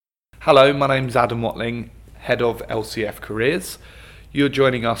Hello, my name's Adam Watling, Head of LCF Careers. You're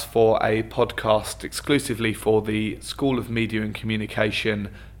joining us for a podcast exclusively for the School of Media and Communication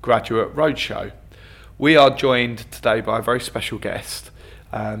Graduate Roadshow. We are joined today by a very special guest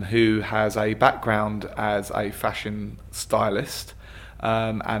who has a background as a fashion stylist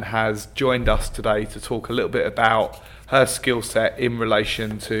and has joined us today to talk a little bit about her skill set in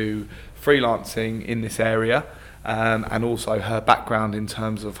relation to freelancing in this area. And also her background in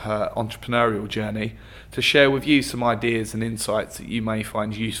terms of her entrepreneurial journey, to share with you some ideas and insights that you may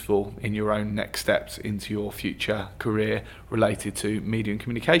find useful in your own next steps into your future career related to media and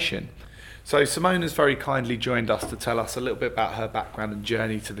communication. So Simone has very kindly joined us to tell us a little bit about her background and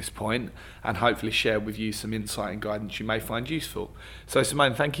journey to this point, and hopefully share with you some insight and guidance you may find useful. So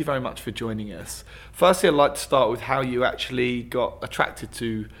Simone, thank you very much for joining us. Firstly, I'd like to start with how you actually got attracted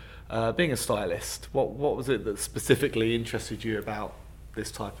to being a stylist. What was it that specifically interested you about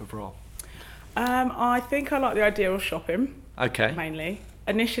this type of role? I think I like the idea of shopping. Okay. Mainly.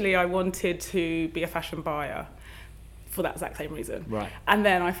 Initially, I wanted to be a fashion buyer for that exact same reason. Right. And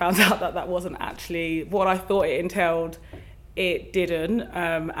then I found out that wasn't actually what I thought it entailed. It didn't,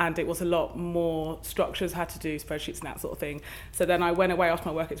 and it was a lot more structures, had to do spreadsheets and that sort of thing. So then I went away after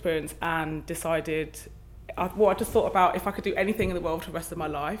my work experience and decided, I just thought about if I could do anything in the world for the rest of my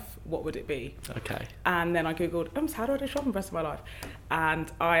life, what would it be? Okay. And then I googled, how do I do shopping for the rest of my life?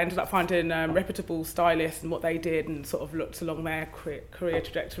 And I ended up finding reputable stylists and what they did, and sort of looked along their career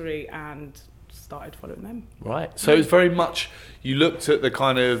trajectory and started following them. Right. So it's very much, you looked at the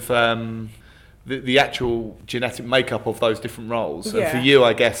kind of the actual genetic makeup of those different roles. Yeah. And for you,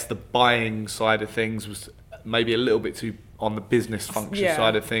 I guess the buying side of things was maybe a little bit too on the business function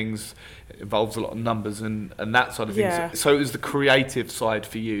side of things. It involves a lot of numbers and that side of things. Yeah. So it was the creative side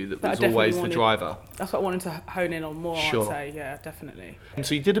for you that was always the driver. That's what I wanted to hone in on more, Sure. I'd say, yeah, definitely. And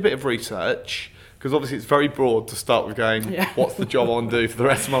so you did a bit of research, because obviously it's very broad to start with going, what's the job I want to do for the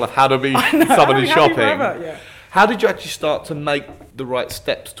rest of my life? How to be someone in shopping? Yeah. How did you actually start to make the right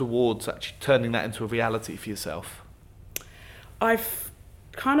steps towards actually turning that into a reality for yourself? I've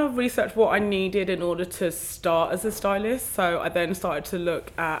kind of researched what I needed in order to start as a stylist. So I then started to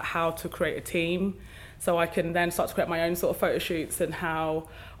look at how to create a team, so I can then start to create my own sort of photo shoots, and how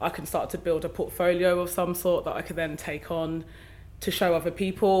I can start to build a portfolio of some sort that I could then take on to show other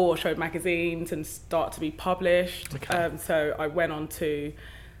people or show magazines and start to be published. Okay. So I went on to,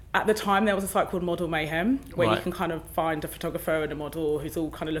 at the time there was a site called Model Mayhem, where you can kind of find a photographer and a model who's all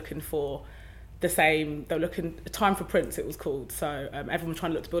kind of looking for the same. They were looking, Time for Prints it was called. So everyone was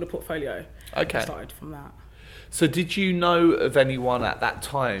trying to look to build a portfolio. Okay. I started from that. So did you know of anyone at that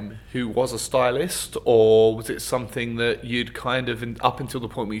time who was a stylist, or was it something that you'd kind of, up until the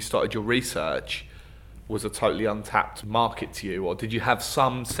point where you started your research, was a totally untapped market to you, or did you have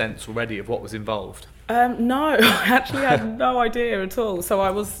some sense already of what was involved? No, I actually had no idea at all. So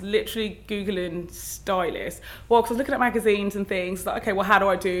I was literally Googling stylists. Well, because I was looking at magazines and things, like, okay, well, how do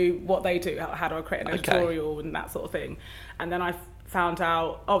I do what they do? How do I create an editorial and that sort of thing? And then I found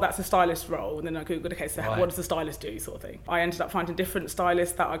out, that's a stylist role. And then I Googled, okay, so what does the stylist do, sort of thing. I ended up finding different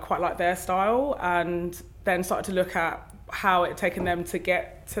stylists that I quite liked their style, and then started to look at how it had taken them to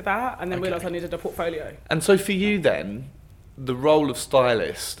get to that, and then realised I needed a portfolio. And so for you then, the role of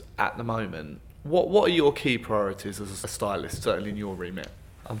stylist at the moment, what are your key priorities as a stylist, certainly in your remit?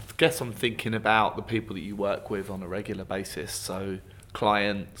 I guess I'm thinking about the people that you work with on a regular basis, so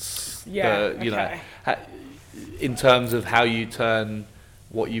clients, in terms of how you turn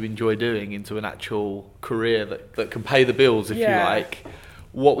what you enjoy doing into an actual career that can pay the bills, if you like.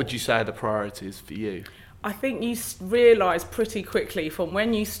 What would you say are the priorities for you? I think you realise pretty quickly from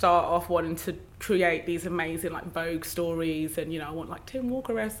when you start off wanting to create these amazing like Vogue stories and, I want like Tim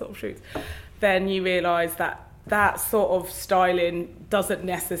Walker-esque sort of shoots, then you realise that sort of styling doesn't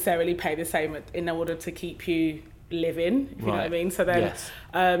necessarily pay the same in order to keep you living, if you know what I mean. So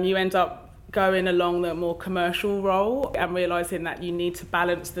then you end up going along the more commercial role and realising that you need to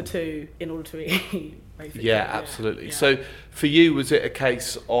balance the two in order to eat, basically. Yeah, absolutely. Yeah. So for you, was it a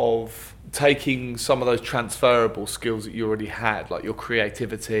case of taking some of those transferable skills that you already had, like your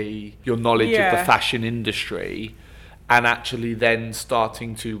creativity, your knowledge of the fashion industry, and actually then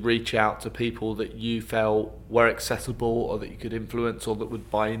starting to reach out to people that you felt were accessible or that you could influence or that would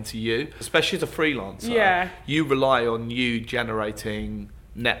buy into you? Especially as a freelancer, you rely on you generating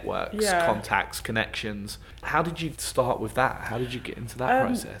networks, contacts, connections. How did you start with that? How did you get into that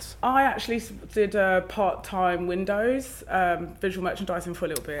process? I actually did part-time windows, visual merchandising for a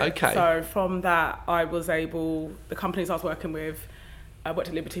little bit. Okay. So from that, I was able, the companies I was working with, I worked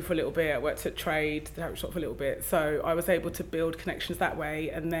at Liberty for a little bit, I worked at Trade, the charity shop for a little bit. So I was able to build connections that way.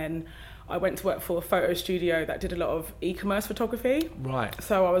 And then I went to work for a photo studio that did a lot of e-commerce photography. Right.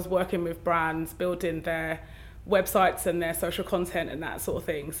 So I was working with brands, building their websites and their social content and that sort of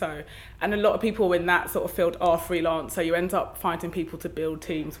thing. So, and a lot of people in that sort of field are freelance. So you end up finding people to build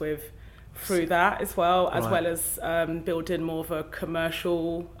teams with through that as well, as well as building more of a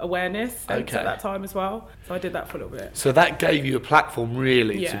commercial awareness at that time as well. So I did that for a little bit. So that gave you a platform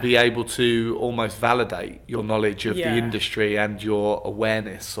really to be able to almost validate your knowledge of the industry and your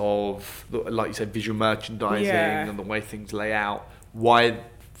awareness of, like you said, visual merchandising and the way things lay out, why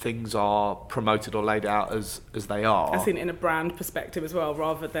things are promoted or laid out as they are. I think in a brand perspective as well,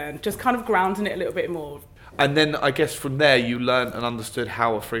 rather than just kind of grounding it a little bit more. And then I guess from there you learned and understood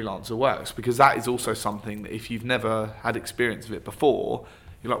how a freelancer works, because that is also something that if you've never had experience of it before,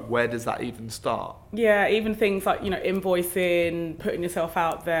 you're like, where does that even start? Yeah, even things like, invoicing, putting yourself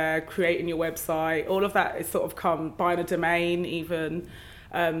out there, creating your website, all of that is sort of buying a domain even,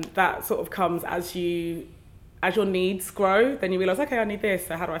 that sort of comes as your needs grow, then you realise, okay, I need this,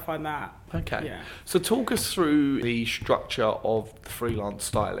 so how do I find that? Okay. Yeah. So talk us through the structure of the freelance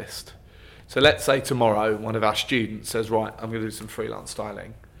stylist. So let's say tomorrow one of our students says, right, I'm going to do some freelance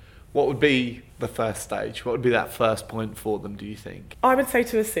styling. What would be the first stage? What would be that first point for them, do you think? I would say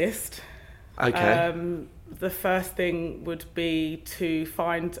to assist. Okay. The first thing would be to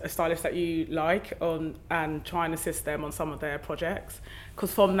find a stylist that you like and try and assist them on some of their projects.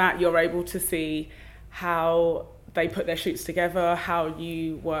 Because from that, you're able to see how they put their shoots together, how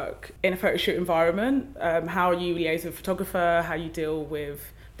you work in a photo shoot environment, how you liaise with a photographer, how you deal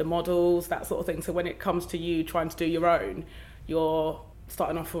with the models, that sort of thing. So when it comes to you trying to do your own, you're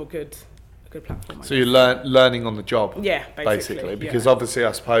starting off for a good platform. So you're learning on the job. Yeah, basically. Because obviously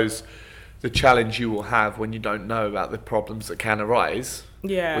I suppose the challenge you will have when you don't know about the problems that can arise,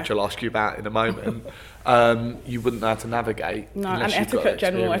 which I'll ask you about in a moment, you wouldn't know how to navigate. No, and etiquette,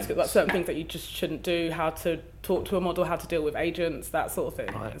 general etiquette, like certain things that you just shouldn't do, how to talk to a model, how to deal with agents, that sort of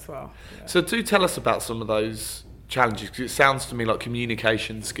thing as well. Yeah. So do tell us about some of those challenges, because it sounds to me like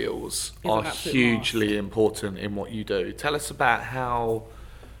communication skills are hugely important in what you do. Tell us about how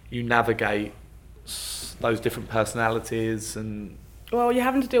you navigate those different personalities and... Well, you're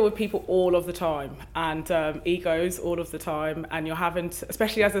having to deal with people all of the time and egos all of the time, and you're having to,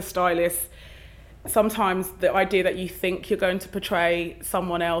 especially as a stylist, sometimes the idea that you think you're going to portray,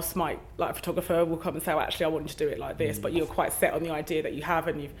 someone else might, like a photographer will come and say, well, actually I want you to do it like this, but you're quite set on the idea that you have,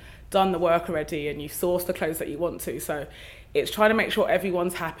 and you've done the work already and you've sourced the clothes that you want to. So it's trying to make sure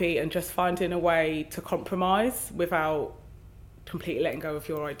everyone's happy and just finding a way to compromise without completely letting go of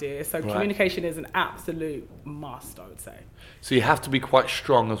your idea. So communication is an absolute must, I would say. So you have to be quite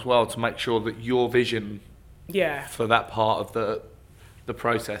strong as well to make sure that your vision for that part of the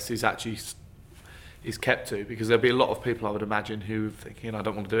process is actually is kept to, because there'll be a lot of people, I would imagine, who think, I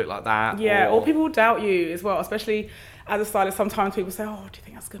don't want to do it like that. Yeah, or people doubt you as well, especially as a stylist. Sometimes people say, oh, do you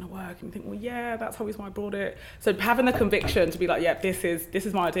think that's going to work? And you think, well, yeah, that's the why I brought it. So having the conviction to be like, yeah, this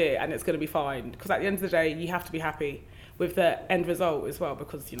is my idea and it's going to be fine. Because at the end of the day, you have to be happy with the end result as well,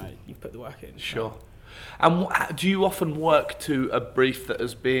 because, you've put the work in. Sure. And do you often work to a brief that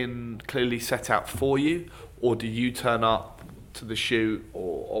has been clearly set out for you, or do you turn up to the shoot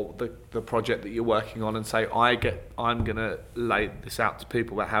or the project that you're working on and say, I'm going to lay this out to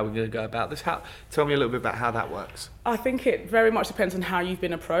people about how we're going to go about this? Tell me a little bit about how that works. I think it very much depends on how you've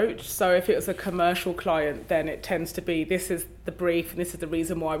been approached. So if it was a commercial client, then it tends to be, this is the brief and this is the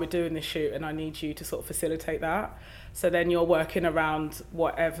reason why we're doing this shoot, and I need you to sort of facilitate that. So then you're working around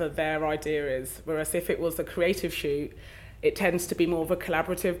whatever their idea is. Whereas if it was a creative shoot, it tends to be more of a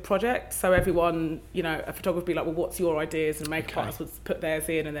collaborative project. So everyone, a photographer will be like, well, what's your ideas? And makeup artists would put theirs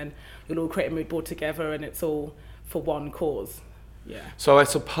in, and then you'll all create a mood board together, and it's all for one cause. Yeah. So I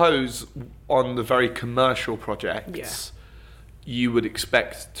suppose on the very commercial projects, you would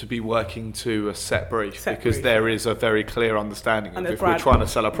expect to be working to a set brief, because there is a very clear understanding of if we're trying to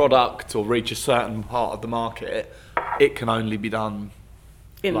sell a product or reach a certain part of the market, it can only be done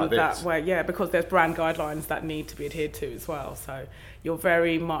in like that this. way, because there's brand guidelines that need to be adhered to as well. So you're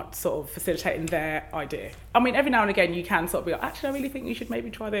very much sort of facilitating their idea. I mean, every now and again you can sort of be like, actually, I really think you should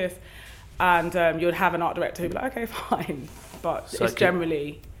maybe try this. And you'd have an art director who'd be like, okay, fine. But so it's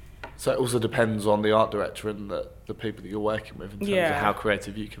generally... So it also depends on the art director and the people that you're working with in terms of how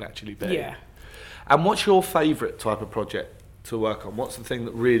creative you can actually be. Yeah. And what's your favourite type of project to work on? What's the thing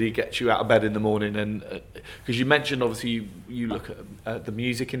that really gets you out of bed in the morning? And because you mentioned obviously you look at the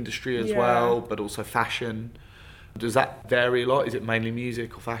music industry as well, but also fashion. Does that vary a lot? Is it mainly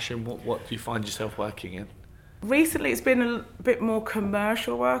music or fashion? What do you find yourself working in? Recently, it's been a bit more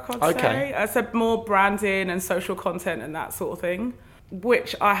commercial work, I'd Okay. say. So more branding and social content and that sort of thing,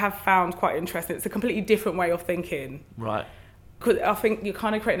 which I have found quite interesting. It's a completely different way of thinking. Right. Because I think you're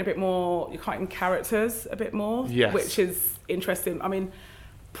kind of creating a bit more, you're creating characters a bit more, Yes. which is interesting. I mean,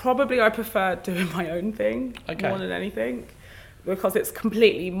 probably I prefer doing my own thing more than anything, because it's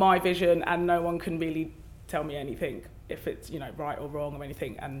completely my vision and no one can really tell me anything if it's, right or wrong or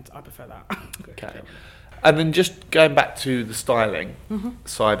anything, and I prefer that. Okay. And then just going back to the styling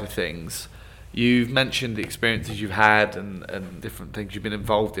side of things, you've mentioned the experiences you've had and different things you've been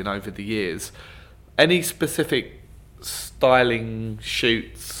involved in over the years. Any specific styling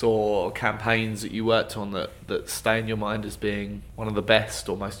shoots or campaigns that you worked on that stay in your mind as being one of the best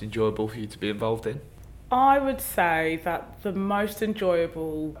or most enjoyable for you to be involved in? I would say that the most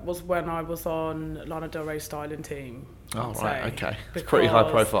enjoyable was when I was on Lana Del Rey's styling team. Oh, I'd right, say, okay. It's pretty high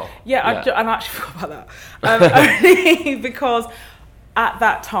profile. Yeah, and I actually forgot about that. Only because at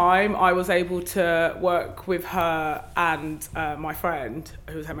that time I was able to work with her and my friend,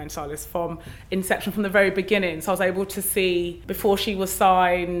 who was her main stylist, from inception, from the very beginning. So I was able to see before she was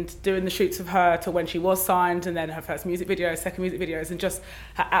signed, doing the shoots of her to when she was signed, and then her first music videos, second music videos, and just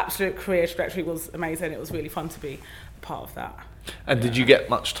her absolute career trajectory was amazing. It was really fun to be a part of that. And did you get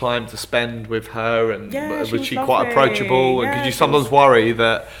much time to spend with her, and Yeah, was she quite lovely. approachable? And Yeah, could you she sometimes was- worry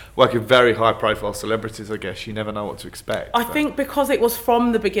that working with very high profile celebrities, I guess, you never know what to expect? I think because it was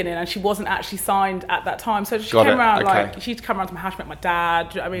from the beginning and she wasn't actually signed at that time. So she Got came it, around, okay. she'd come around to my house, met my dad,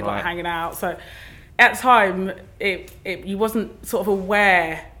 do you know what I mean, Right. like hanging out. So at the time, you wasn't sort of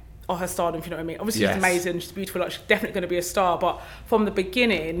aware of her stardom, if you know what I mean. Obviously Yes. she's amazing, she's beautiful, like she's definitely going to be a star. But from the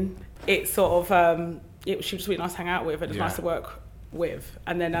beginning, it sort of, she was really nice to hang out with, and it was Yeah. nice to work with.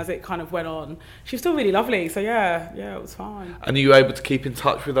 And then as it kind of went on, she was still really lovely. So yeah, it was fine. And are you able to keep in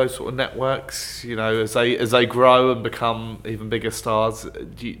touch with those sort of networks? As they grow and become even bigger stars,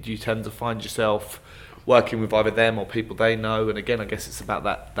 do you tend to find yourself working with either them or people they know? And again, I guess it's about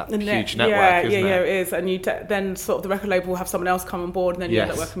that huge network, isn't it? Yeah, it is. And you then sort of the record label will have someone else come on board, and then you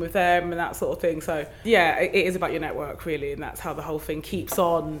end up Yes. working with them and that sort of thing. So yeah, it is about your network really, and that's how the whole thing keeps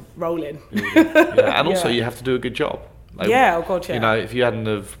on rolling. Yeah, and also Yeah. you have to do a good job. Yeah, oh God, yeah. If you hadn't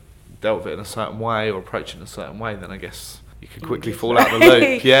have dealt with it in a certain way or approached it in a certain way, then I guess you could quickly fall out of the loop.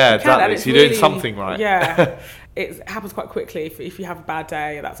 Yeah, You can, and exactly. it's So you're doing really- something right. Yeah. It happens quite quickly if you have a bad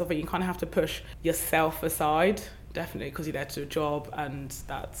day, that sort of thing. You kind of have to push yourself aside, definitely, because you're there to do a job, and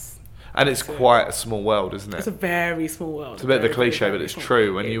that's... And it's quite a small world, isn't It's it? a very small world. It's a bit of a Very, cliche, very, but very it's small.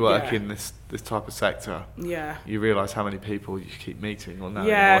 true. When you work Yeah. in this type of sector, Yeah. you realise how many people you keep meeting or knowing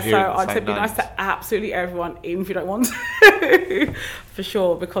Yeah, or so hearing the I'd say same be nice names. to absolutely everyone, even if you don't want to, for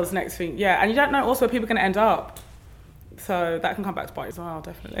sure, because next thing, and you don't know also where people are going to end up. So that can come back to bite as well,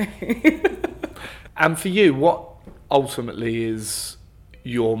 definitely. And for you, what ultimately is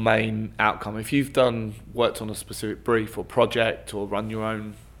your main outcome? If you've worked on a specific brief or project or run your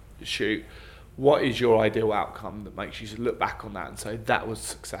own shoot, what is your ideal outcome that makes you look back on that and say that was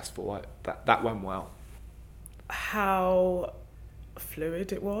successful, that went well? How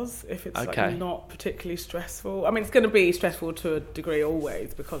fluid it was, if it's Okay. like not particularly stressful. I mean, it's going to be stressful to a degree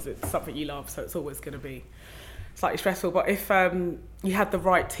always, because it's something you love, so it's always going to be slightly stressful. But if you had the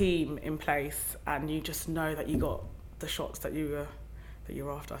right team in place and you just know that you got the shots that you're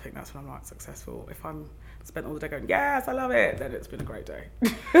after, I think that's when I'm like successful. If I'm spent all the day going, yes, I love it, then it's been a great day.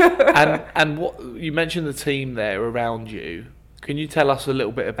 And what you mentioned, the team there around you. Can you tell us a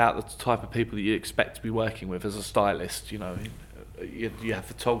little bit about the type of people that you expect to be working with as a stylist? You have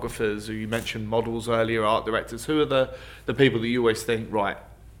photographers, or you mentioned models earlier, art directors. Who are the people that you always think, right,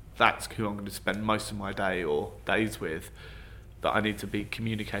 that's who I'm going to spend most of my day or days with, that I need to be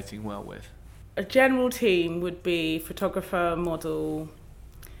communicating well with? A general team would be photographer, model,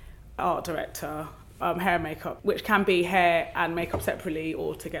 art director, hair and makeup, which can be hair and makeup separately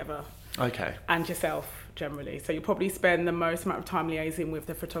or together, Okay. and yourself generally. So you probably spend the most amount of time liaising with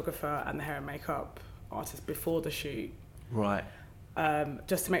the photographer and the hair and makeup artist before the shoot, Right.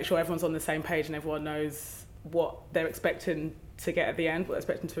 just to make sure everyone's on the same page and everyone knows what they're expecting to get at the end, what they're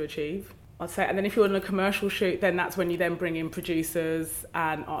expecting to achieve, I'd say. And then if you're on a commercial shoot, then that's when you then bring in producers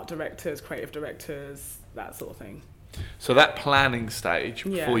and art directors, creative directors, that sort of thing. So that planning stage,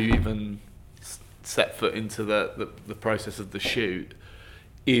 before Yeah. you even set foot into the process of the shoot,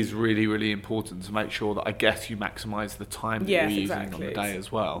 is really, really important to make sure that, I guess, you maximise the time that Yes, you're using exactly. on the day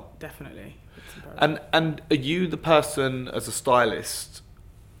as well. Definitely. It's imperative. And are you the person, as a stylist,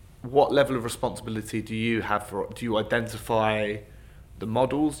 what level of responsibility do you have do you identify the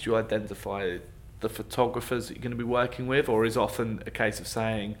models? Do you identify the photographers that you're going to be working with? Or is it often a case of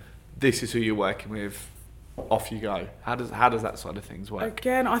saying, this is who you're working with, off you go? How does that side of things work?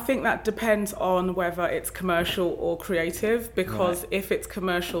 Again, I think that depends on whether it's commercial or creative, because if it's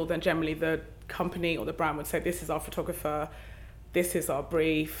commercial, then generally the company or the brand would say, this is our photographer, this is our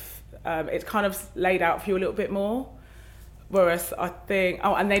brief. It's kind of laid out for you a little bit more. Whereas I think,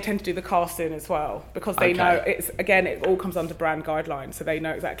 and they tend to do the casting as well, because they know it all comes under brand guidelines. So they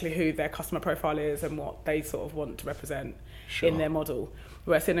know exactly who their customer profile is and what they sort of want to represent in their model.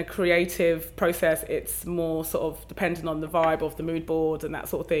 Whereas in a creative process, it's more sort of dependent on the vibe of the mood board and that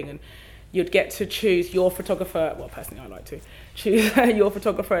sort of thing. And you'd get to choose your photographer. Well, personally, I like to choose your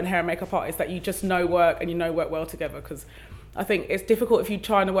photographer and hair and makeup artist that you just know work and you know work well together. Because I think it's difficult if you're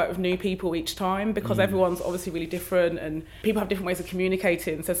trying to work with new people each time, because everyone's obviously really different and people have different ways of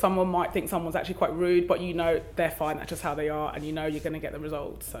communicating. So someone might think someone's actually quite rude, but you know they're fine, that's just how they are, and you know you're going to get the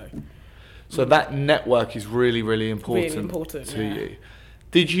results. So that network is really, really important to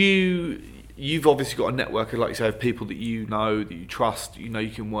you. You've obviously got a network, like you say, of people that you know, that you trust, you know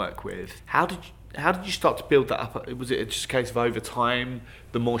you can work with. How did you start to build that up? Was it just a case of over time,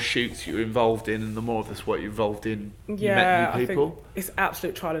 the more shoots you were involved in and the more of this what you're involved in, you met new people? I think it's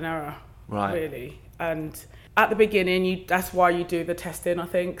absolute trial and error, right? Really. And at the beginning, that's why you do the testing, I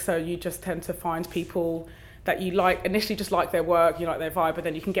think. So you just tend to find people that you like, initially just like their work, you like their vibe, but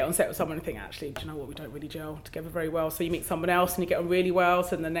then you can get on set with someone and think, actually, do you know what, we don't really gel together very well. So you meet someone else and you get on really well,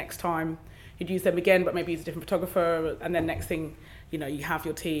 so then the next time you'd use them again, but maybe use a different photographer, and then next thing, you know, you have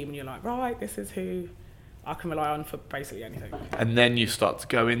your team and you're like, right, this is who I can rely on for basically anything. And then you start to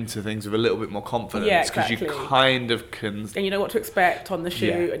go into things with a little bit more confidence, because you kind of can... And you know what to expect on the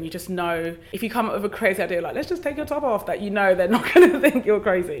shoot, and you just know, if you come up with a crazy idea, like, let's just take your top off, that you know they're not going to think you're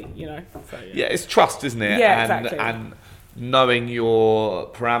crazy, you know? So, yeah, it's trust, isn't it? Yeah, exactly. And knowing your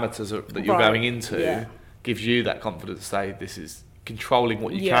parameters that you're going into gives you that confidence to say, this is... Controlling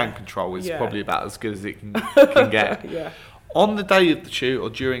what you can control is probably about as good as it can get. On the day of the shoot or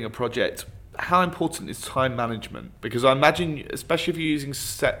during a project, how important is time management? Because I imagine, especially if you're using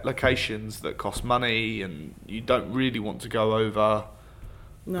set locations that cost money and you don't really want to go over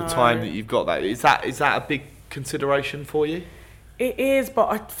the time that you've got, is that a big consideration for you? It is,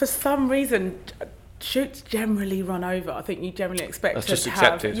 but for some reason, shoots generally run over. I think you generally expect That's just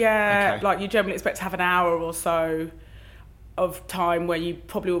accepted. Like you generally expect to have an hour or so of time where you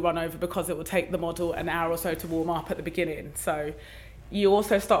probably will run over, because it will take the model an hour or so to warm up at the beginning. So you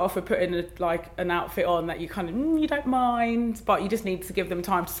also start off with putting an outfit on that you kind of you don't mind, but you just need to give them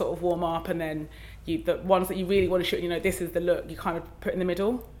time to sort of warm up, and then the ones that you really want to shoot, you know, this is the look, you kind of put in the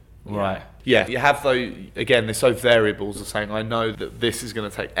middle. Right. Yeah. You have, though, again, they're so variables of saying, I know that this is going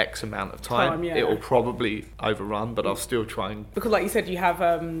to take X amount of time. It will probably overrun, but I'll still try and... Because like you said, you have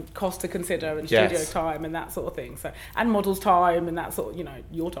cost to consider and studio time and that sort of thing. So, and models time and that sort of, you know,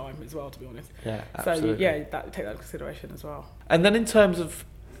 your time as well, to be honest. Yeah, absolutely. So, take that into consideration as well. And then in terms of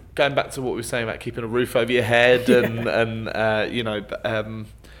going back to what we were saying about keeping a roof over your head and you know,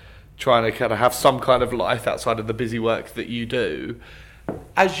 trying to kind of have some kind of life outside of the busy work that you do...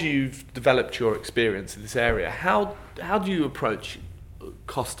 As you've developed your experience in this area, how do you approach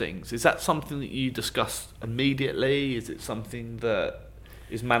costings? Is that something that you discuss immediately? Is it something that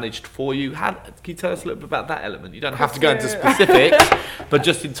is managed for you? Can you tell us a little bit about that element? You don't have to go into specifics, but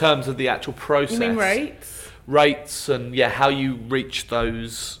just in terms of the actual process. You mean rates? Rates and how you reach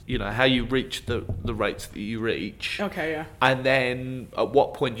those, you know, how you reach the rates that you reach. Okay, yeah. And then at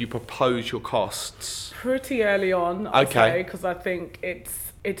what point do you propose your costs? Pretty early on, I'd say, because I think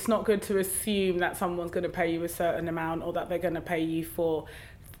it's not good to assume that someone's going to pay you a certain amount, or that they're going to pay you for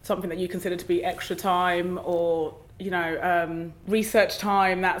something that you consider to be extra time, or you know, research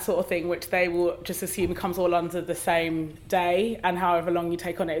time, that sort of thing, which they will just assume comes all under the same day, and however long you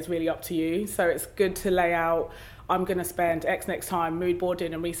take on it is really up to you. So it's good to lay out, I'm going to spend X next time mood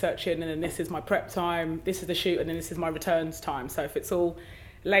boarding and researching, and then this is my prep time, this is the shoot, and then this is my returns time. So if it's all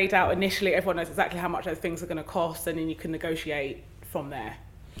laid out initially, everyone knows exactly how much those things are going to cost, and then you can negotiate from there.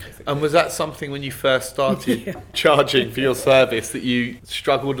 Basically. And was that something when you first started charging for your service that you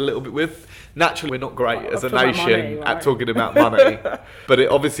struggled a little bit with? Naturally, we're not great as a nation at talking about money, but it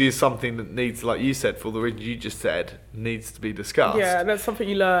obviously is something that needs, like you said, for the reasons you just said, needs to be discussed. Yeah, that's something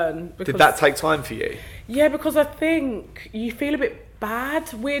you learn. Did that take time for you? Yeah, because I think you feel a bit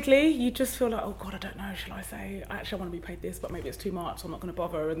bad, weirdly. You just feel like, oh God, I don't know, shall I say, actually I want to be paid this, but maybe it's too much, so I'm not going to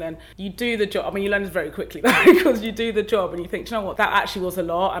bother. And then you do the job. I mean, you learn this very quickly though, because you do the job and you think, do you know what, that actually was a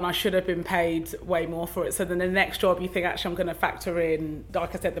lot and I should have been paid way more for it. So then the next job you think, actually I'm going to factor in,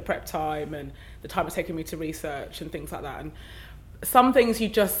 like I said, the prep time and the time it's taking me to research and things like that. And some things you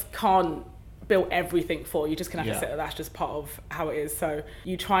just can't built everything for you. Just can have to sit there. That's just part of how it is. So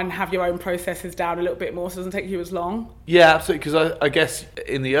you try and have your own processes down a little bit more so it doesn't take you as long. Yeah, absolutely. Because I guess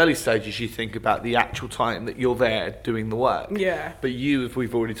in the early stages you think about the actual time that you're there doing the work. Yeah. But you, as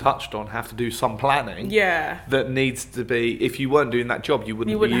we've already touched on, have to do some planning. Yeah. That needs to be, if you weren't doing that job, you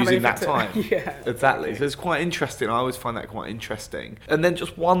wouldn't be using that time. Yeah. Exactly. So it's quite interesting. I always find that quite interesting. And then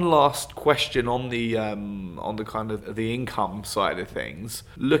just one last question on the kind of the income side of things.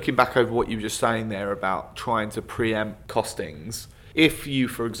 Looking back over what you were just saying there about trying to preempt costings. If you,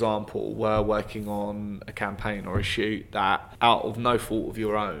 for example, were working on a campaign or a shoot that, out of no fault of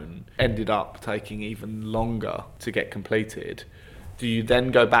your own, ended up taking even longer to get completed, do you then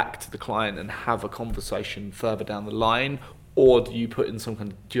go back to the client and have a conversation further down the line? Or do you put in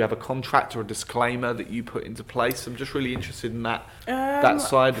do you have a contract or a disclaimer that you put into place? I'm just really interested in that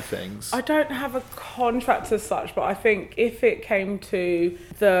side of things. I don't have a contract as such, but I think if it came to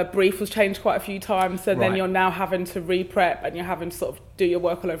the brief was changed quite a few times, so then you're now having to re-prep and you're having to sort of do your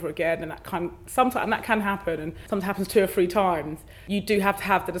work all over again, and that can happen, and sometimes happens 2 or 3 times. You do have to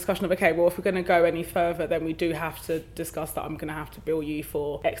have the discussion of, okay, well, if we're going to go any further, then we do have to discuss that I'm going to have to bill you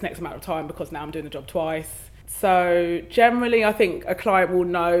for X amount of time because now I'm doing the job twice. So generally, I think a client will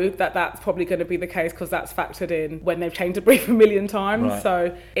know that that's probably going to be the case because that's factored in when they've changed a brief a million times. Right.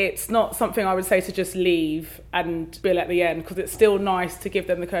 So it's not something I would say to just leave and bill at the end, because it's still nice to give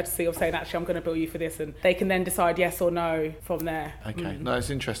them the courtesy of saying, actually, I'm going to bill you for this, and they can then decide yes or no from there. Okay, no, it's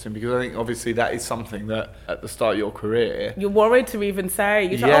interesting because I think obviously that is something that at the start of your career... You're worried to even say.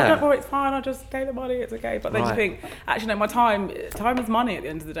 You're like, oh, don't worry, it's fine, I'll just pay the money, it's okay. But then you think, actually, no, my time is money at the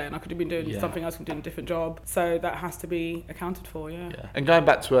end of the day, and I could have been doing something else, I'm doing a different job. So that has to be accounted for, yeah. And going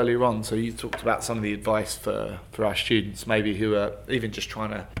back to earlier on, so you talked about some of the advice for our students, maybe who are even just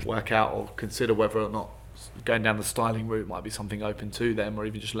trying to work out or consider whether or not going down the styling route might be something open to them, or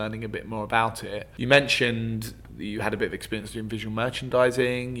even just learning a bit more about it. You mentioned you had a bit of experience doing visual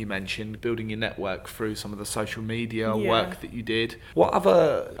merchandising. You mentioned building your network through some of the social media work that you did. What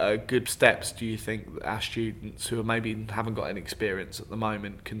other good steps do you think that our students who are maybe haven't got any experience at the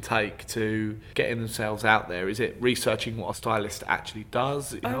moment can take to getting themselves out there? Is it researching what a stylist actually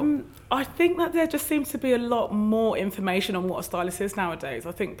does? I think that there just seems to be a lot more information on what a stylist is nowadays.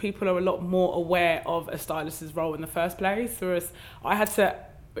 I think people are a lot more aware of a stylist's role in the first place, whereas I had to,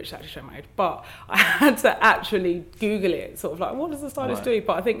 which is actually show my age, but I had to actually Google it, sort of like, what does a stylist do?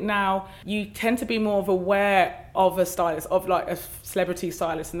 But I think now you tend to be more aware of a stylist, of like a celebrity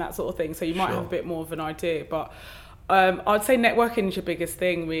stylist and that sort of thing, so you might have a bit more of an idea. But I'd say networking is your biggest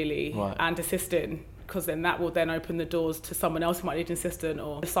thing, really, and assisting, because then that will then open the doors to someone else who might need an assistant,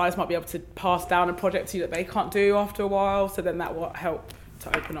 or the stylist might be able to pass down a project to you that they can't do after a while, so then that will help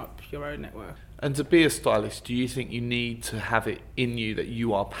to open up your own network. And to be a stylist, do you think you need to have it in you that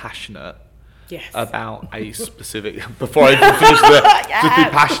you are passionate about a specific... Before I even finish just be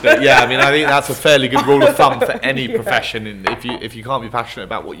passionate. Yeah, I mean, I think that's a fairly good rule of thumb for any profession. And if you can't be passionate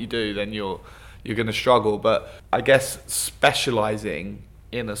about what you do, then you're going to struggle. But I guess specialising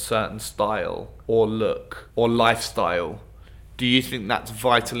in a certain style or look or lifestyle, do you think that's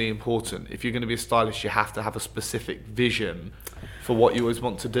vitally important? If you're going to be a stylist, you have to have a specific vision for what you always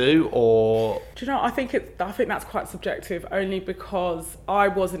want to do, or... Do you know, I think that's quite subjective, only because I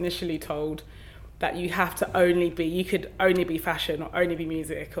was initially told that you could only be fashion or only be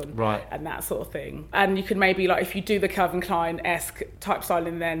music and that sort of thing. And you could maybe, like, if you do the Calvin Klein-esque type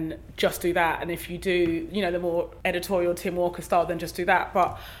styling, then just do that. And if you do, the more editorial Tim Walker style, then just do that.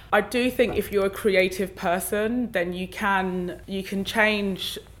 But I do think if you're a creative person, then you can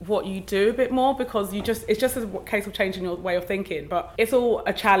change what you do a bit more, because it's just a case of changing your way of thinking. But it's all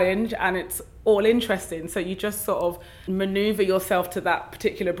a challenge and it's all interesting. So you just sort of maneuver yourself to that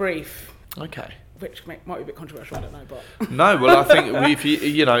particular brief. Okay. Which might be a bit controversial, I don't know, but... No, well, I think if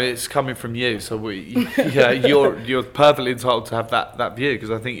it's coming from you, so you're perfectly entitled to have that view,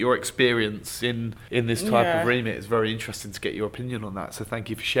 because I think your experience in this type of remit is very interesting to get your opinion on that, so thank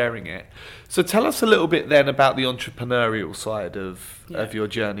you for sharing it. So tell us a little bit then about the entrepreneurial side of your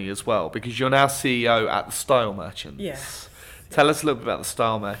journey as well, because you're now CEO at the Style Merchants. Yes. Tell us a little bit about the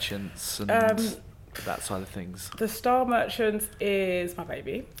Style Merchants and... that side of things. The Style Merchants is my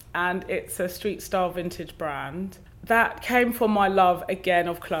baby, and it's a street style vintage brand that came from my love again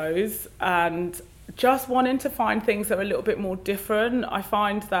of clothes and just wanting to find things that are a little bit more different. I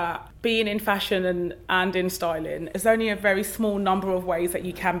find that being in fashion and in styling is only a very small number of ways that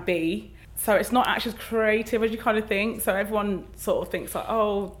you can be. So it's not actually as creative as you kind of think. So everyone sort of thinks like,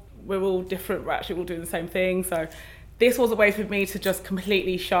 oh, we're all different, we're actually all doing the same thing. So this was a way for me to just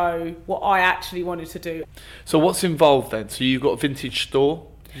completely show what I actually wanted to do. So what's involved then? So you've got a vintage store.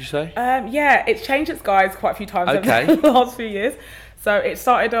 did you say? Yeah, it's changed its guise quite a few times over the last few years. So it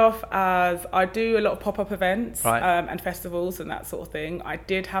started off as I do a lot of pop-up events and festivals and that sort of thing. I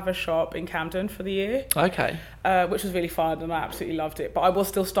did have a shop in Camden for the year. Okay. Which was really fun and I absolutely loved it. But I was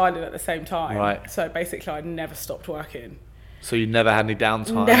still styling at the same time. Right. So basically I never stopped working. So you never had any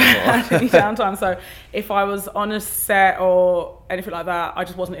downtime? Never had any downtime. So if I was on a set or anything like that, I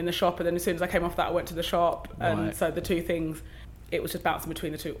just wasn't in the shop. And then as soon as I came off that, I went to the shop. And so the two things, it was just bouncing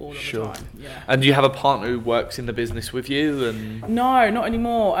between the two all of the time. Yeah. And do you have a partner who works in the business with you? And no, not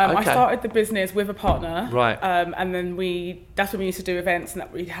anymore. I started the business with a partner. Right. And then that's when we used to do events and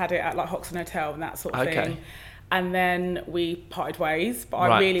that we had it at like Hoxton Hotel and that sort of thing. And then we parted ways, but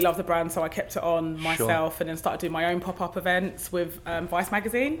I really love the brand, so I kept it on myself and then started doing my own pop-up events with Vice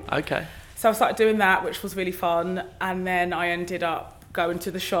magazine. Okay. So I started doing that, which was really fun. And then I ended up going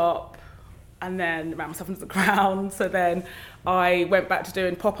to the shop and then ran myself into the ground. So then I went back to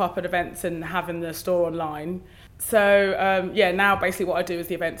doing pop-up and events and having the store online. So now basically what I do is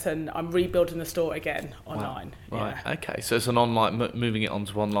the events and I'm rebuilding the store again online. Wow. Right, okay. So it's an online, moving it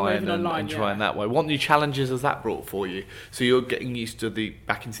onto online and trying that way. What new challenges has that brought for you? So you're getting used to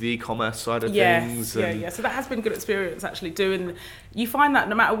back into the e-commerce side of things? Yeah. So that has been a good experience actually you find that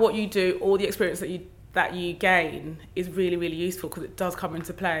no matter what you do, all the experience that you gain is really, really useful because it does come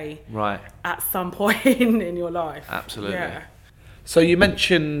into play at some point in your life. Absolutely. Yeah. So you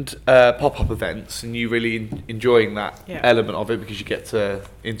mentioned pop-up events and you really enjoying that element of it because you get to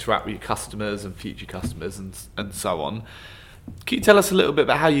interact with your customers and future customers and so on. Can you tell us a little bit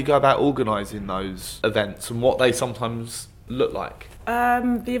about how you go about organising those events and what they sometimes look like?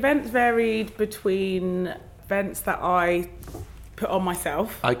 The events varied between events that I put on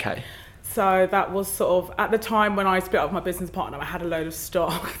myself. Okay. So that was sort of, at the time when I split up with my business partner, I had a load of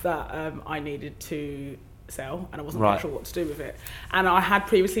stock that I needed to sell and I wasn't quite sure what to do with it. And I had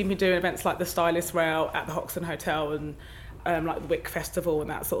previously been doing events like the Stylist Rail at the Hoxton Hotel and like the Wick Festival and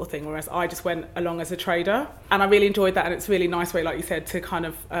that sort of thing, whereas I just went along as a trader. And I really enjoyed that and it's a really nice way, like you said, to kind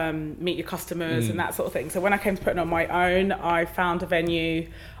of meet your customers and that sort of thing. So when I came to putting on my own, I found a venue.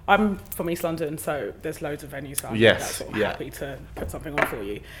 I'm from East London, so there's loads of venues around here that's sort of happy to put something on for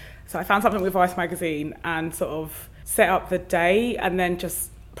you. So I found something with Vice magazine and sort of set up the day and then just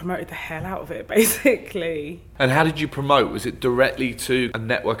promoted the hell out of it, basically. And how did you promote? Was it directly to a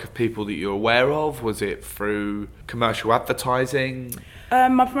network of people that you're aware of? Was it through commercial advertising?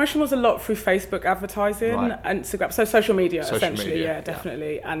 My promotion was a lot through Facebook advertising and Instagram, so social media essentially,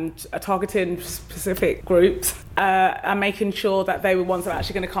 definitely, and targeting specific groups and making sure that they were ones that were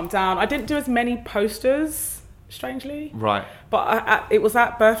actually going to come down. I didn't do as many posters, strangely. Right. But it was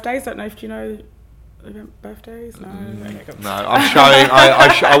at birthdays. I don't know if you know birthdays. No. No, I'm showing.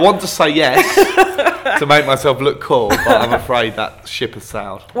 I want to say yes to make myself look cool, but I'm afraid that ship has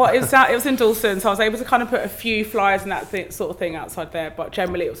sailed. Well, it was in Dalston, so I was able to kind of put a few flyers and that sort of thing outside there, but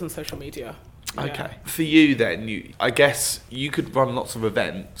generally it was on social media. Okay. For you then, I guess you could run lots of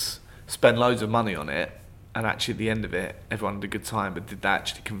events, spend loads of money on it, and actually at the end of it, everyone had a good time, but did that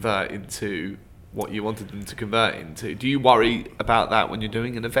actually convert into what you wanted them to convert into? Do you worry about that when you're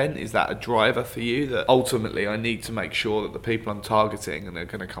doing an event? Is that a driver for you, that ultimately I need to make sure that the people I'm targeting and they're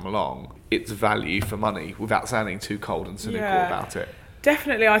going to come along, it's value for money without sounding too cold and cynical about it?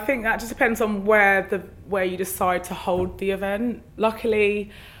 Definitely. I think that just depends on where you decide to hold the event.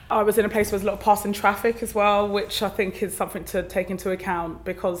 Luckily, I was in a place where there's a lot of passing traffic as well, which I think is something to take into account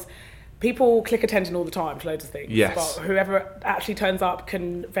because people click attention all the time to loads of things, but whoever actually turns up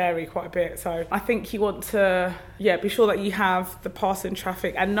can vary quite a bit. So I think you want to, be sure that you have the passing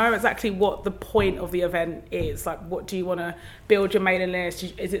traffic and know exactly what the point of the event is. Like, what do you want to build your mailing list?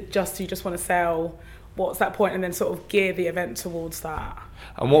 Is it just you just want to sell? What's that point? And then sort of gear the event towards that.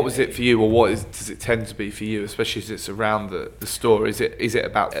 And what was it for you, or does it tend to be for you, especially as it's around the store? Is it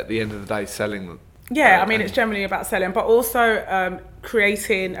about, at the end of the day, selling them? Yeah, I mean, it's generally about selling, but also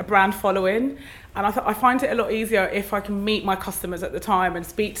creating a brand following. And I find it a lot easier if I can meet my customers at the time and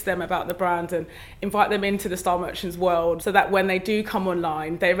speak to them about the brand and invite them into the Style Merchants world so that when they do come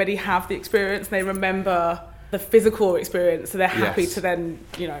online, they already have the experience and they remember the physical experience, so they're happy to then,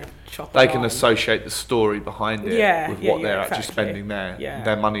 shop They can associate the story behind it with what they're actually spending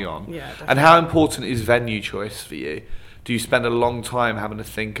their money on. Yeah, and how important is venue choice for you? Do you spend a long time having to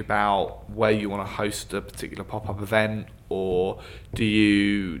think about where you want to host a particular pop-up event, or do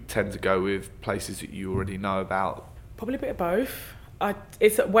you tend to go with places that you already know about? Probably a bit of both.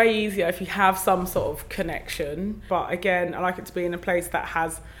 It's way easier if you have some sort of connection, but again, I like it to be in a place that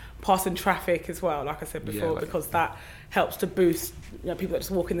has passing traffic as well, like I said before, because that helps to boost people that just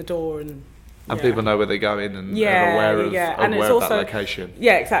walk in the door and And people know where they're going and are aware of that location.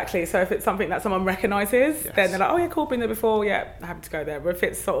 Yeah, exactly. So if it's something that someone recognises, then they're like, oh yeah, cool, been there before, yeah, happy to go there. But if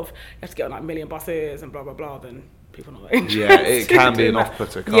it's sort of, you have to get on like a million buses and blah, blah, blah, then people are not interested. Yeah, it can be an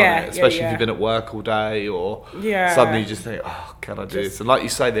off-putter, can't it? Especially if you've been at work all day or suddenly you just think, oh, can I do this? And like you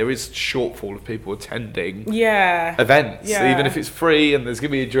say, there is shortfall of people attending events. Even if it's free and there's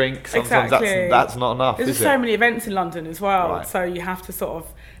going to be a drink, sometimes that's not enough, There's so many events in London as well, so you have to sort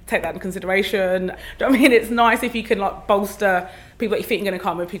of take that into consideration. Do you know what I mean? It's nice if you can like bolster people that you think are going to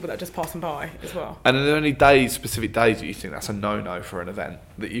come with people that are just passing by as well. And are there any specific days that you think that's a no-no for an event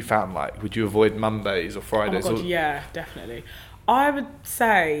that you found? Like, would you avoid Mondays or Fridays? Oh my God, yeah, definitely. I would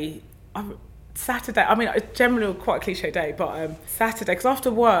say Saturday. I mean, it's generally quite a cliche day, but Saturday, because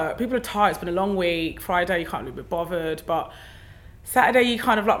after work, people are tired. It's been a long week. Friday, you can't really be bothered, but Saturday, you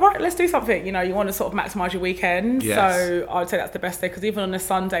kind of like, right, let's do something. You know, you want to sort of maximise your weekend. Yes. So I would say that's the best day, because even on a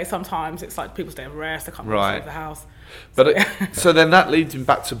Sunday, sometimes it's like people's day of rest. They can't really leave the house. But so then that leads me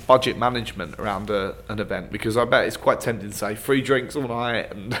back to budget management around an event, because I bet it's quite tempting to say free drinks all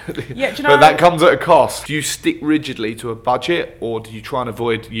night, and yeah, do you know, but that comes at a cost. Do you stick rigidly to a budget, or do you try and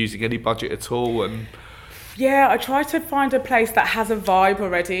avoid using any budget at all? And yeah, I try to find a place that has a vibe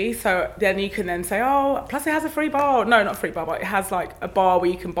already, so then you can then say, oh, plus it has a free bar. No, not a free bar, but it has like a bar where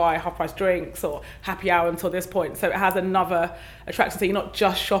you can buy half-price drinks or happy hour until this point. So it has another attraction, so you're not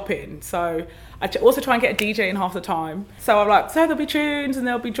just shopping. So I also try and get a DJ in half the time. So I'm like, so there'll be tunes and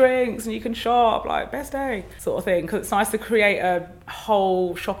there'll be drinks and you can shop, like best day sort of thing. Because it's nice to create a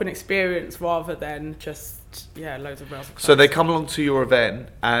whole shopping experience rather than just loads of rails. So they come along to your event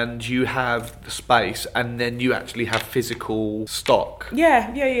and you have the space, and then you actually have physical stock.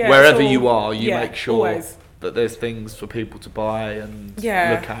 Yeah. Wherever you are, you make sure always that there's things for people to buy and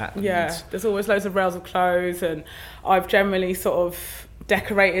look at. There's always loads of rails of clothes, and I've generally sort of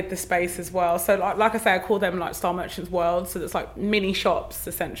decorated the space as well. So like I say, I call them like Star Merchants World. So there's like mini shops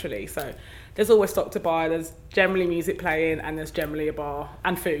essentially. So there's always stock to buy. There's generally music playing, and there's generally a bar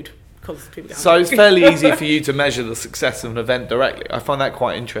and food. So it's fairly easy for you to measure the success of an event directly. I find that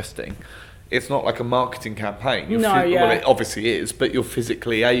quite interesting. It's not like a marketing campaign. Well, it obviously is, but you're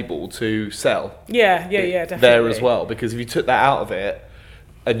physically able to sell. Yeah, definitely. There as well, because if you took that out of it,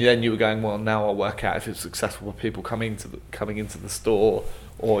 and then you were going, well, now I'll work out if it's successful with people coming into the store,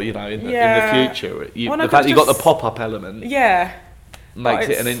 or in the future. The fact you've got the pop-up element. Yeah. Makes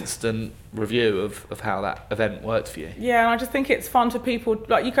it an instant review of how that event worked for you. Yeah, and I just think it's fun for people,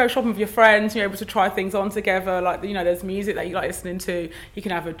 like you go shopping with your friends, you're able to try things on together, like, there's music that you like listening to, you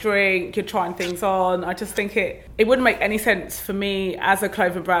can have a drink, you're trying things on. I just think it wouldn't make any sense for me as a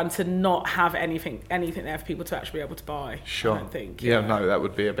clothing brand to not have anything there for people to actually be able to buy. Sure. I don't think. Yeah, no, that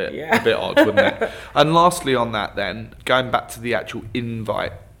would be a bit odd, wouldn't it? And lastly on that then, going back to the actual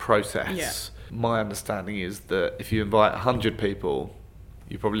invite process, my understanding is that if you invite 100 people,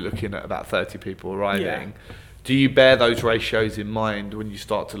 you're probably looking at about 30 people arriving. Yeah. Do you bear those ratios in mind when you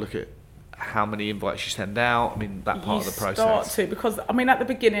start to look at how many invites you send out? I mean, that part of the process. You start to, because I mean, at the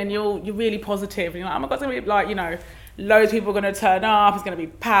beginning, you're really positive. And you're like, oh my God, it's going to be like, loads of people are going to turn up, it's going to be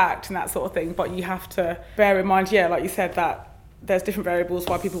packed and that sort of thing. But you have to bear in mind, like you said, that there's different variables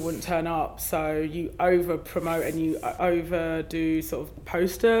why people wouldn't turn up. So you over promote and you overdo sort of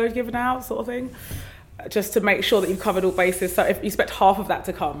poster giving out sort of thing, just to make sure that you've covered all bases. So if you expect half of that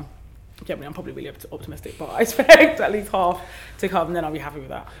to come, generally I'm probably really optimistic, but I expect at least half to come, and then I'll be happy with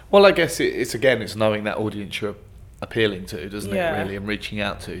that. Well, I guess it's knowing that audience you're appealing to, doesn't it, really, and reaching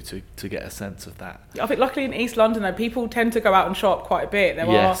out to get a sense of that. I think luckily in East London, though, people tend to go out and shop quite a bit. There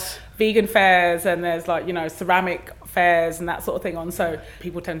are vegan fairs, and there's ceramic fairs and that sort of thing on, so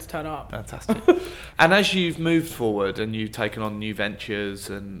people tend to turn up. Fantastic. And as you've moved forward and you've taken on new ventures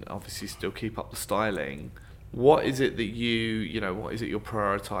and obviously still keep up the styling, what is it that you're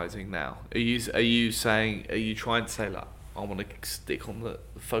prioritising now? Are you trying to say, like, I want to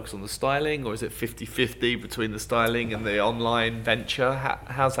focus on the styling, or is it 50-50 between the styling and the online venture?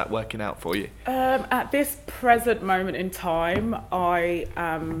 How's that working out for you? At this present moment in time, I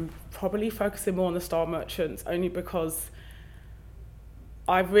am probably focusing more on the Star Merchants, only because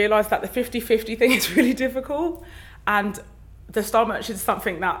I've realised that the 50-50 thing is really difficult, and the Star Merchants is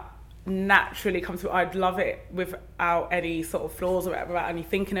something that naturally comes through. I'd love it without any sort of flaws or without any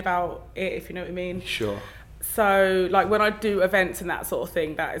thinking about it, if you know what I mean. Sure. So, like, when I do events and that sort of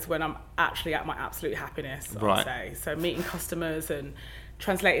thing, that is when I'm actually at my absolute happiness, I'd say. So meeting customers and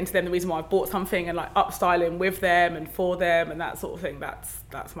translating to them the reason why I've bought something, and like upstyling with them and for them and that sort of thing,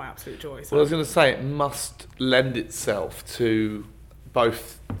 that's my absolute joy. So. Well, I was going to say, it must lend itself to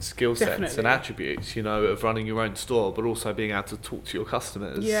both skill sets Definitely. and attributes, you know, of running your own store, but also being able to talk to your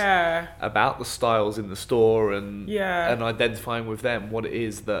customers Yeah. about the styles in the store and Yeah. and identifying with them what it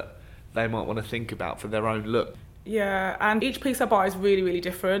is that they might want to think about for their own look. Yeah, and each piece I buy is really, really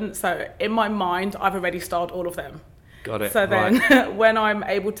different. So in my mind, I've already styled all of them. Got it. So then right. when I'm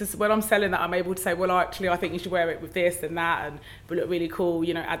selling that, I'm able to say, well, actually, I think you should wear it with this and that, and it would look really cool,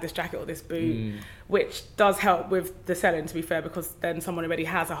 you know, add this jacket or this boot, which does help with the selling, to be fair, because then someone already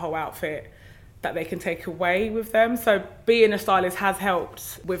has a whole outfit that they can take away with them. So being a stylist has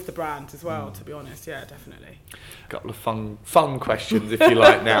helped with the brand as well, to be honest. Yeah, definitely. Couple of fun questions, if you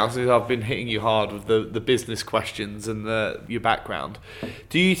like, now, since I've been hitting you hard with the business questions and your background.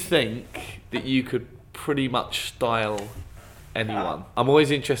 Do you think that you could pretty much style anyone? I'm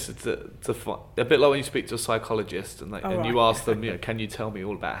always interested to find, a bit like when you speak to a psychologist and you ask them, you know, can you tell me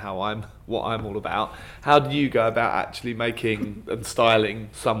all about what I'm all about? How do you go about actually making and styling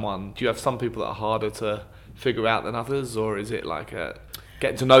someone? Do you have some people that are harder to figure out than others, or is it like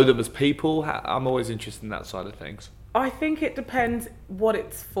getting to know them as people? I'm always interested in that side of things. I think it depends what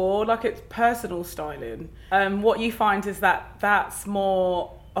it's for. Like, it's personal styling. What you find is that that's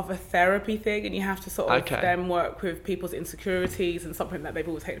more of a therapy thing, and you have to sort of then work with people's insecurities and something that they've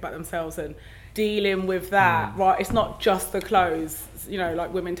always hated about themselves and dealing with that. Right, it's not just the clothes, you know,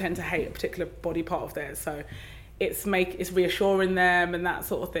 like women tend to hate a particular body part of theirs, so it's reassuring them and that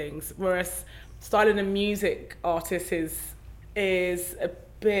sort of things, whereas styling a music artist is a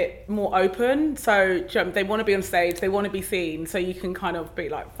bit more open. So they want to be on stage, they want to be seen, so you can kind of be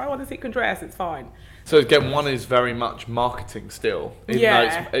like, if I want a sequin dress, it's fine. So again, one is very much marketing still. Even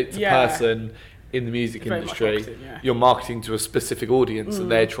though it's a person in the music industry, you're marketing to a specific audience that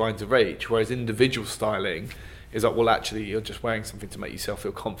they're trying to reach. Whereas individual styling is like, well, actually, you're just wearing something to make yourself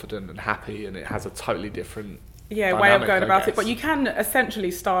feel confident and happy, and it has a totally different way of going about it. But you can essentially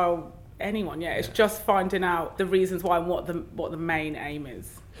style anyone. It's just finding out the reasons why and what the main aim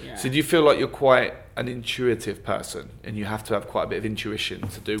is. So do you feel like you're quite an intuitive person, and you have to have quite a bit of intuition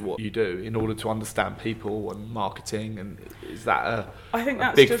to do what you do in order to understand people and marketing, and is that I think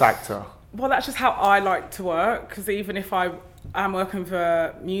that's a big factor? Well, that's just how I like to work, because even if I am working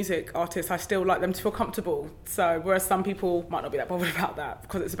for music artists, I still like them to feel comfortable. So whereas some people might not be that bothered about that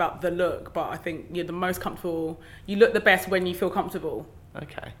because it's about the look, but I think you're the most comfortable, you look the best when you feel comfortable.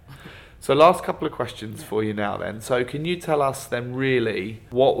 Okay. So last couple of questions for you now then. So can you tell us then really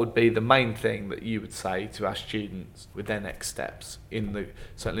what would be the main thing that you would say to our students with their next steps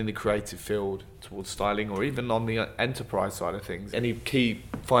certainly in the creative field towards styling, or even on the enterprise side of things? Any key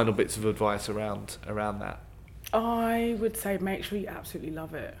final bits of advice around that? I would say make sure you absolutely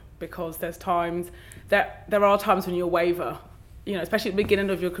love it, because there are times when you'll waver, you know, especially at the beginning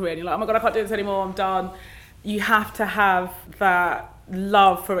of your career, and you're like, oh my God, I can't do this anymore, I'm done. You have to have that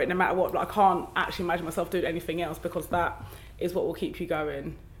love for it no matter what. Like, I can't actually imagine myself doing anything else, because that is what will keep you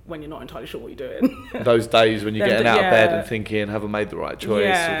going when you're not entirely sure what you're doing. Those days when you're getting out of bed and thinking, have I made the right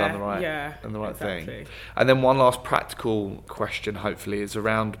choice or done the right thing? And then one last practical question, hopefully, is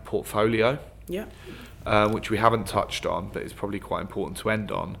around portfolio, which we haven't touched on, but it's probably quite important to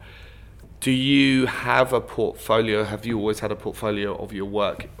end on. Do you have a portfolio? Have you always had a portfolio of your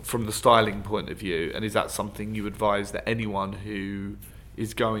work from the styling point of view? And is that something you advise that anyone who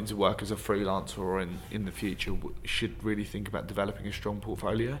is going to work as a freelancer or in the future should really think about developing a strong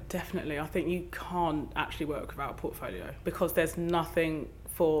portfolio? Definitely. I think you can't actually work without a portfolio, because there's nothing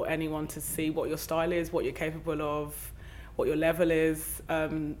for anyone to see what your style is, what you're capable of, what your level is.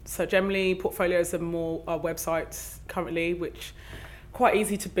 So generally, portfolios are websites currently, which quite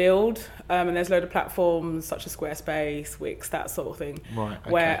easy to build, and there's a load of platforms such as Squarespace, Wix, that sort of thing,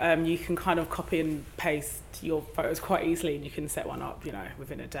 where you can kind of copy and paste your photos quite easily, and you can set one up, you know,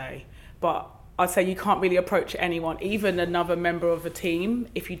 within a day. But I'd say you can't really approach anyone, even another member of a team,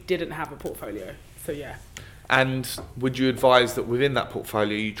 if you didn't have a portfolio. So yeah. And would you advise that within that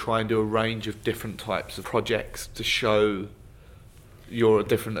portfolio you try and do a range of different types of projects to show your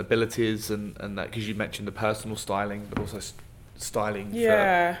different abilities and that, because you mentioned the personal styling, but also styling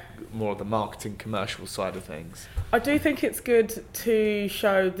for more of the marketing commercial side of things? I do think it's good to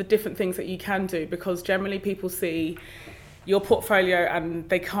show the different things that you can do, because generally people see your portfolio and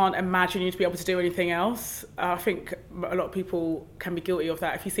they can't imagine you to be able to do anything else. I think a lot of people can be guilty of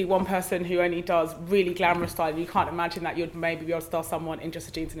that. If you see one person who only does really glamorous styling, you can't imagine that you'd maybe be able to style someone in just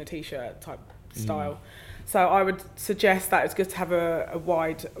a jeans and a t-shirt type style. So I would suggest that it's good to have a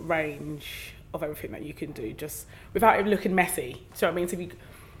wide range of everything that you can do, just without it looking messy. So I mean,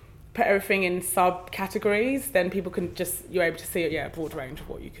 put everything in subcategories, then people can you're able to see a broad range of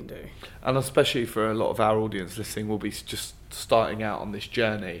what you can do. And especially for a lot of our audience listening, will be just starting out on this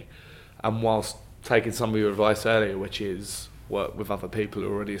journey, and whilst taking some of your advice earlier, which is work with other people who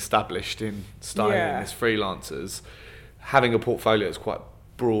are already established in styling as freelancers, having a portfolio that's quite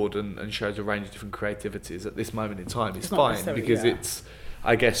broad and shows a range of different creativities at this moment in time is fine, because it's,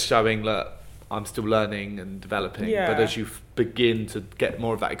 I guess, showing that I'm still learning and developing, but as you begin to get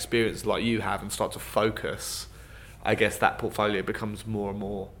more of that experience like you have and start to focus, I guess that portfolio becomes more and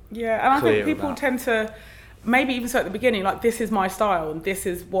more and I think people tend to maybe even so at the beginning, like, this is my style and this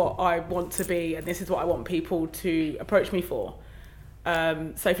is what I want to be and this is what I want people to approach me for.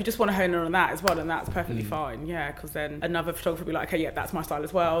 So if you just want to hone in on that as well, then that's perfectly fine, because then another photographer will be like, okay, that's my style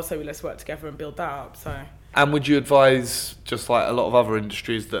as well, so let's work together and build that up. So. And would you advise, just like a lot of other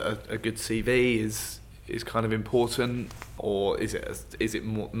industries, that a good CV is kind of important, or is it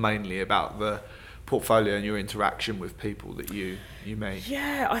more mainly about the portfolio and your interaction with people that you meet?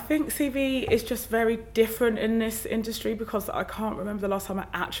 Yeah, I think CV is just very different in this industry, because I can't remember the last time I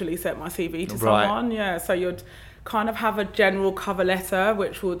actually sent my CV to someone. Yeah, so you'd kind of have a general cover letter,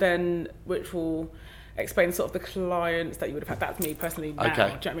 which will explain sort of the clients that you would have had. That's me personally now.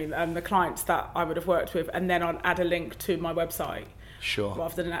 Okay. Do you know what I mean? The clients that I would have worked with, and then I'd add a link to my website. Sure.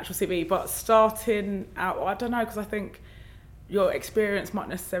 Rather than an actual CV. But starting out, I don't know, because I think your experience might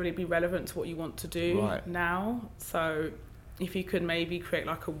necessarily be relevant to what you want to do now. So if you could maybe create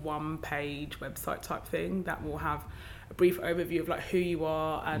like a one-page website type thing that will have a brief overview of like who you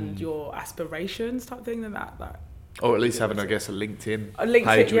are and your aspirations type thing, then that or at least having, I guess, a LinkedIn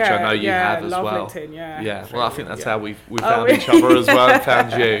page, which I know you have as well. LinkedIn, well, I think that's how we found each other as well, and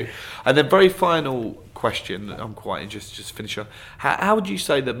found you. And then very final question, I'm quite interested, just to finish on. How would you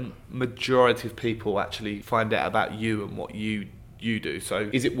say the majority of people actually find out about you and what you do? So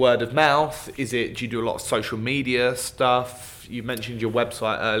is it word of mouth? Do you do a lot of social media stuff? You mentioned your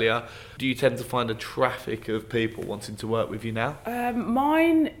website earlier. Do you tend to find a traffic of people wanting to work with you now?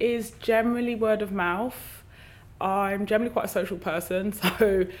 Mine is generally word of mouth. I'm generally quite a social person,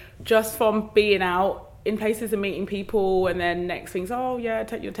 so just from being out in places and meeting people, and then next thing's,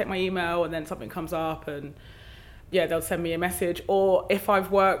 take my email, and then something comes up and they'll send me a message. Or if I've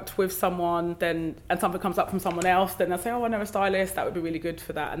worked with someone and something comes up from someone else, then they'll say, I know a stylist, that would be really good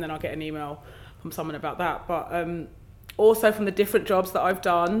for that, and then I'll get an email from someone about that. But also from the different jobs that I've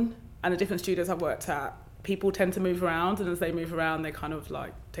done and the different studios I've worked at, people tend to move around, and as they move around, they kind of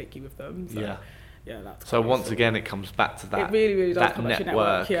like take you with them. So. That's so once again, it comes back to that. It really does come back to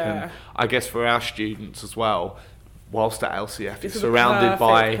network. And I guess for our students as well, whilst at LCF, it's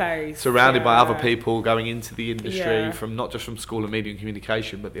surrounded by other people going into the industry from not just from School of Media and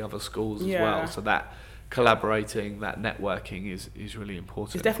Communication, but the other schools as well. So that collaborating, that networking is really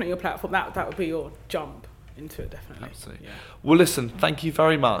important. It's definitely your platform. That would be your jump into it, definitely. Absolutely. Well, listen, thank you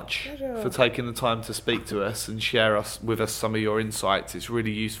very much for taking the time to speak to us and share with us some of your insights. It's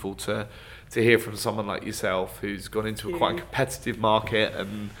really useful to hear from someone like yourself who's gone into a quite competitive market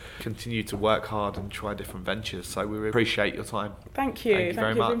and continue to work hard and try different ventures. So we really appreciate your time. Thank you. Thank you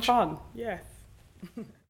very much. It's been fun. Yeah.